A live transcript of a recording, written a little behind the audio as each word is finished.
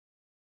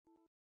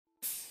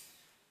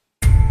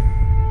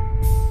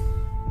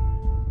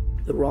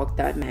The rock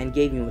that man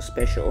gave me was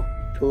special.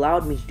 It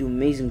allowed me to do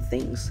amazing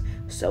things,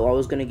 so I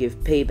was gonna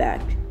give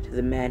payback to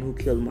the man who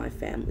killed my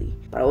family.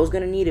 But I was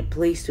gonna need a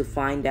place to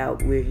find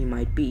out where he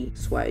might be,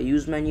 so I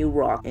used my new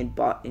rock and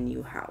bought a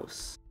new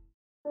house.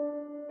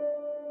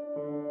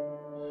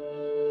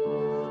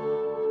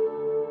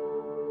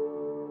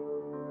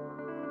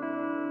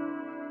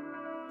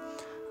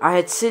 I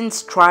had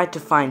since tried to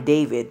find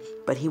David,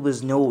 but he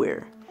was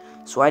nowhere,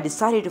 so I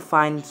decided to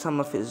find some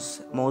of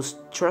his most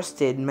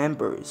trusted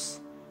members.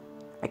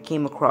 I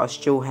came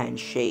across Johann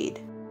Shade.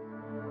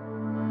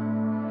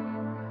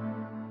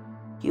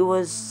 He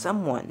was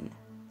someone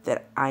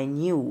that I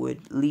knew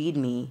would lead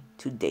me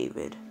to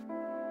David.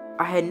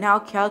 I had now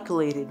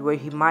calculated where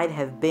he might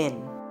have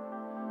been.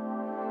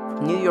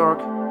 From New York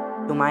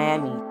to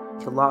Miami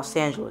to Los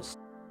Angeles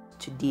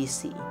to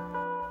DC.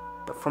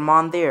 But from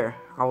on there,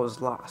 I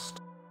was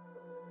lost.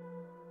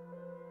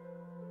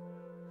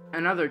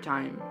 Another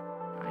time,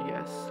 I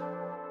guess.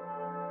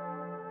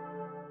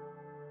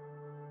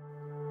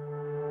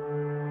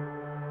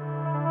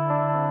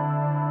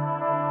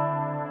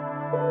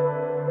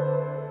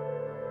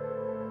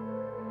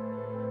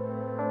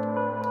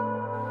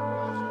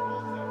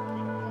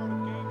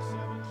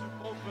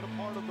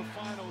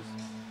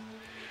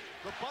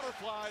 The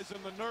butterflies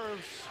and the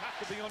nerves have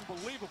to be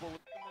unbelievable. As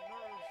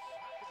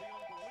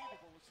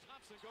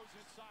Thompson goes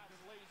inside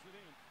and lays it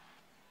in.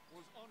 It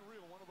was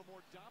unreal. One of the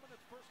more dominant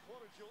first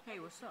quarters you'll Hey,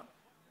 what's up?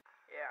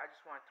 Yeah, I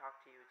just want to talk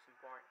to you. It's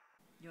important.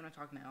 You want to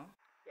talk now?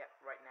 Yeah,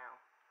 right now.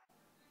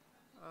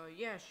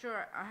 Yeah,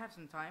 sure. I have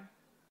some time.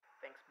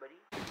 Thanks, buddy.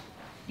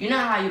 You know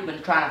how you've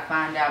been trying to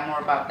find out more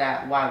about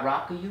that white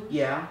rock of yours?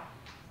 Yeah.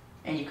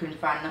 And you couldn't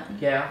find nothing?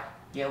 Yeah.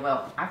 Yeah,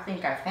 well, I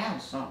think I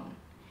found something.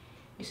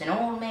 It's an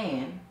old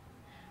man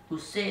who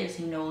says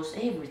he knows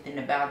everything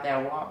about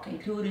that rock,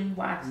 including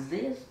why it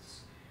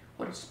exists,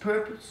 what its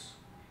purpose,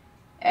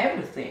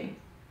 everything.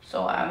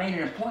 So I made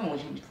an appointment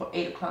with him for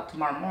 8 o'clock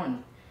tomorrow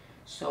morning.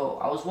 So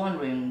I was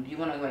wondering, do you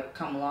want to like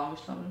come along or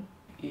something?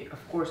 Yeah,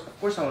 of course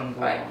I want to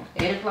go along.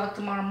 8 o'clock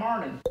tomorrow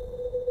morning.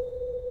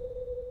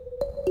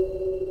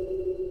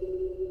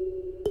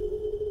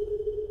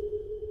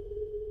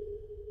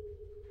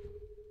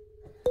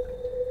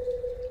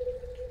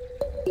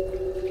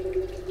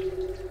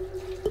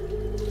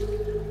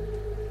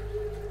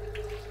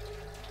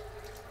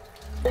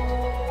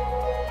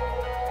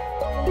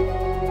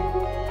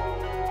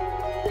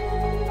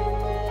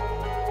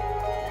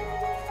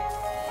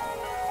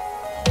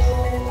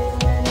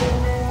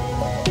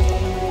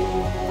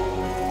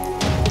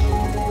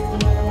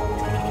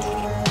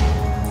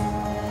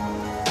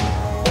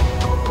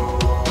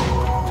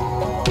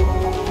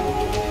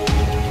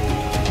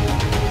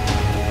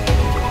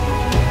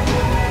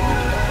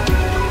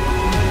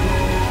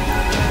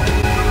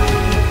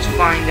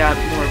 Find out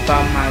more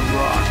about my